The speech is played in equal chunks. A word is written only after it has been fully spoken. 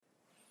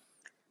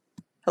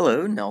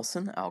Hello,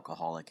 Nelson,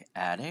 alcoholic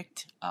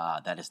addict.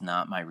 That is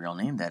not my real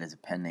name. That is a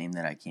pen name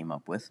that I came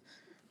up with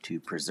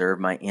to preserve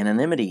my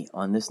anonymity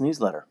on this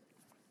newsletter.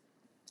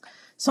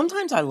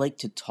 Sometimes I like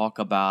to talk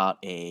about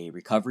a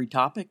recovery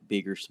topic,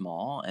 big or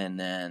small, and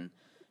then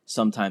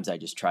sometimes I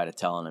just try to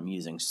tell an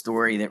amusing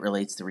story that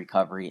relates to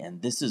recovery,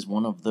 and this is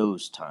one of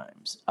those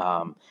times.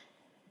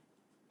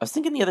 I was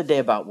thinking the other day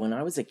about when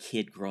I was a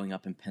kid growing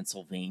up in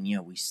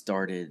Pennsylvania, we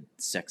started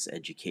sex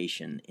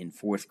education in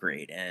fourth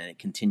grade and it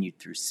continued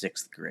through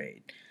sixth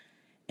grade.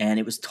 And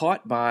it was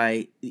taught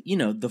by,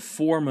 the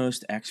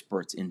foremost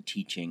experts in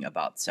teaching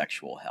about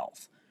sexual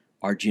health,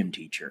 our gym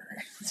teacher.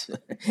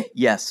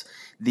 Yes,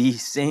 the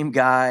same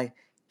guy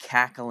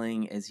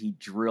cackling as he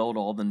drilled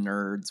all the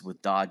nerds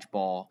with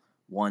dodgeball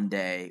one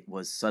day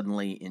was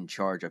suddenly in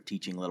charge of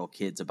teaching little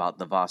kids about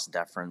the vas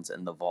deferens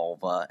and the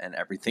vulva and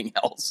everything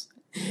else.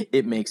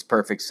 It makes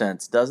perfect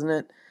sense, doesn't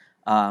it?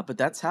 But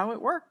that's how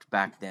it worked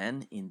back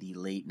then in the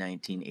late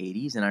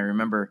 1980s. And I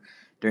remember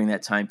during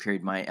that time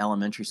period, my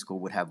elementary school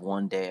would have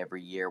one day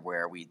every year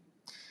where we'd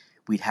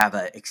have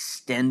an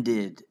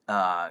extended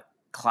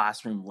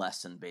classroom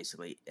lesson,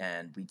 basically,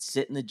 and we'd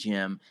sit in the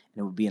gym,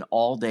 and it would be an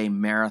all-day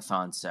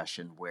marathon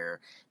session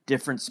where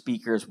different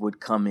speakers would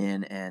come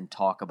in and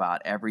talk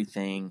about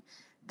everything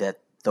that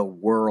the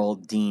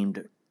world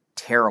deemed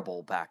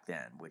terrible back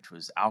then, which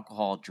was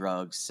alcohol,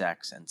 drugs,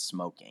 sex, and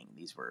smoking.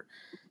 These were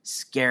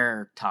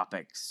scare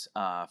topics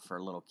for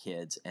little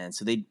kids, and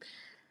so they'd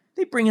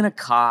bring in a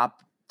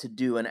cop to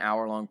do an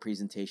hour-long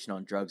presentation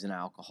on drugs and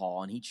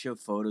alcohol, and he'd show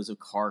photos of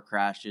car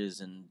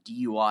crashes and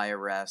DUI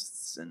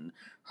arrests and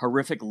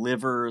horrific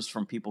livers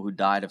from people who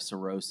died of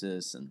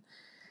cirrhosis. And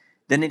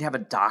then they'd have a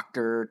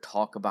doctor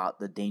talk about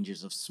the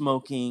dangers of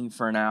smoking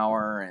for an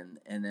hour,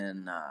 and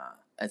then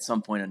at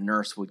some point a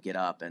nurse would get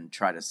up and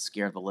try to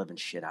scare the living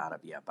shit out of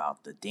you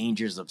about the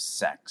dangers of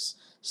sex.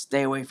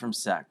 Stay away from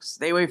sex.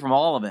 Stay away from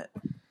all of it.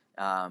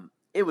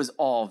 It was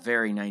all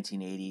very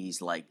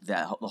 1980s, like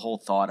that. The whole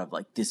thought of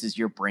like, this is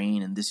your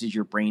brain and this is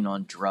your brain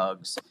on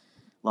drugs.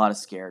 A lot of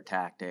scare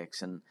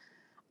tactics. And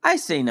I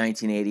say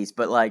 1980s,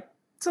 but like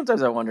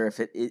sometimes I wonder if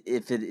it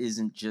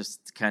isn't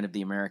just kind of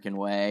the American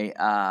way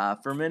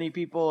for many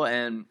people.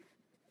 And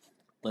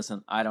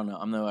listen, I don't know.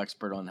 I'm no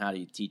expert on how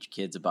to teach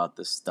kids about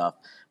this stuff.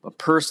 But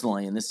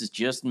personally, and this is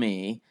just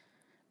me,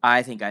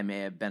 I think I may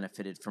have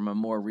benefited from a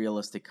more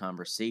realistic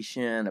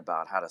conversation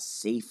about how to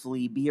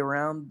safely be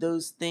around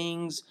those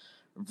things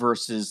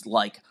versus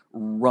like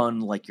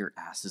run like your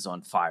ass is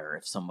on fire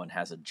if someone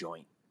has a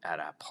joint at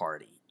a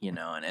party.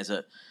 And as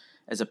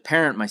a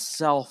parent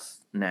myself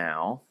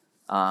now,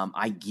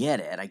 I get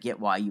it. I get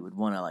why you would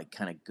want to like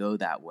kind of go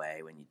that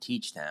way when you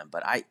teach them,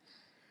 but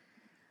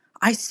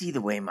I see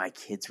the way my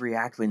kids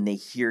react when they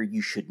hear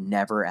you should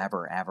never,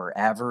 ever, ever,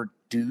 ever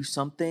do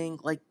something.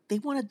 Like they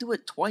want to do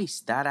it twice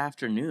that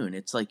afternoon.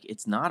 It's like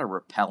it's not a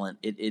repellent.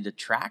 It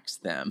attracts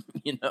them,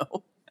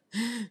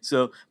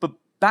 So, but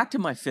back to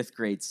my fifth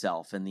grade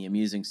self and the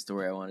amusing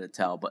story I wanted to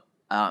tell. But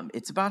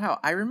it's about how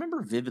I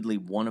remember vividly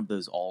one of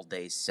those all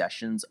day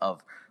sessions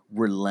of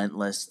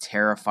relentless,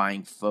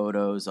 terrifying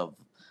photos of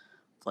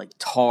like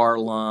tar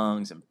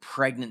lungs and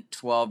pregnant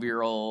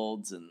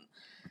 12-year-olds. And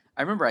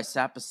I remember I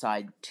sat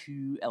beside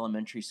two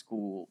elementary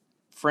school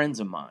friends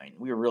of mine.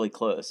 We were really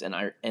close,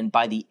 and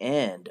by the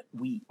end,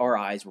 our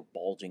eyes were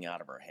bulging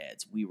out of our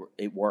heads.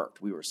 It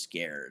worked. We were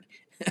scared.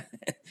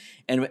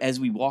 And as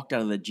we walked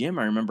out of the gym,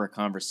 I remember a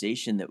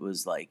conversation that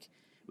was like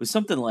it was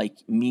something like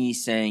me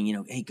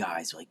saying, hey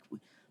guys, like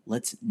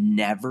let's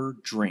never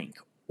drink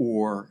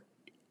or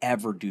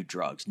ever do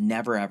drugs.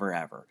 Never ever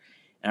ever.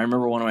 And I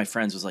remember one of my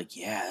friends was like,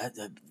 yeah,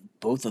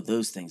 both of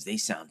those things, they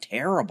sound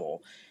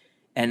terrible.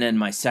 And then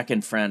my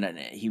second friend, and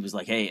he was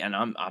like, "Hey, and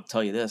I'll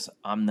tell you this: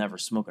 I'm never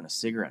smoking a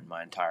cigarette in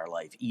my entire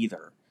life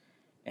either."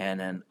 And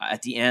then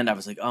at the end, I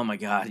was like, "Oh my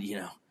god,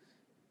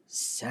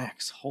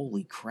 sex!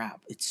 Holy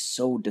crap! It's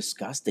so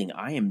disgusting.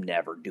 I am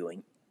never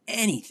doing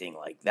anything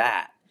like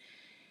that."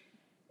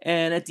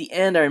 And at the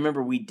end, I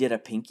remember we did a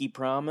pinky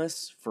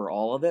promise for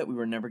all of it. We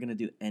were never going to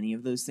do any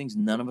of those things.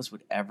 None of us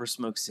would ever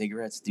smoke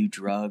cigarettes, do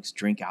drugs,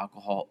 drink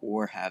alcohol,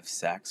 or have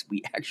sex.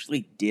 We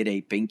actually did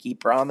a pinky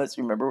promise.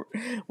 Remember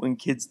when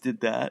kids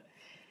did that?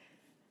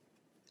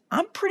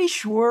 I'm pretty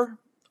sure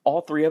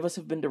all three of us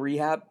have been to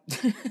rehab.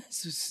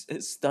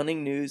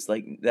 Stunning news.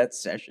 Like that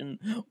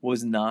session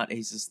was not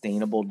a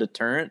sustainable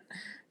deterrent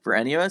for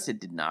any of us.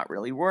 It did not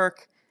really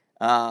work.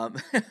 Um,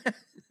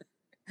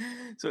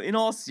 so in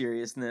all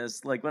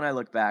seriousness, like when I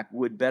look back,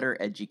 would better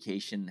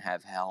education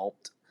have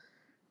helped?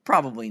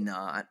 Probably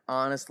not.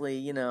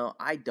 Honestly,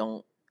 I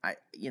don't. I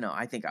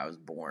think I was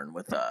born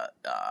with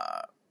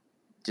I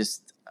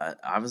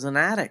was an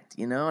addict,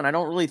 and I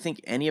don't really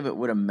think any of it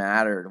would have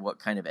mattered what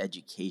kind of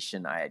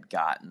education I had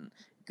gotten,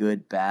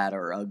 good, bad,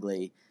 or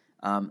ugly.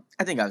 I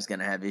think I was going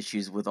to have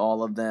issues with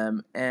all of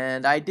them,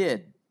 and I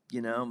did.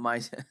 My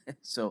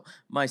so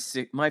my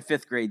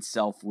fifth grade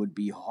self would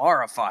be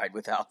horrified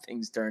with how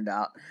things turned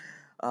out.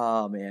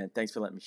 Oh man, thanks for letting me.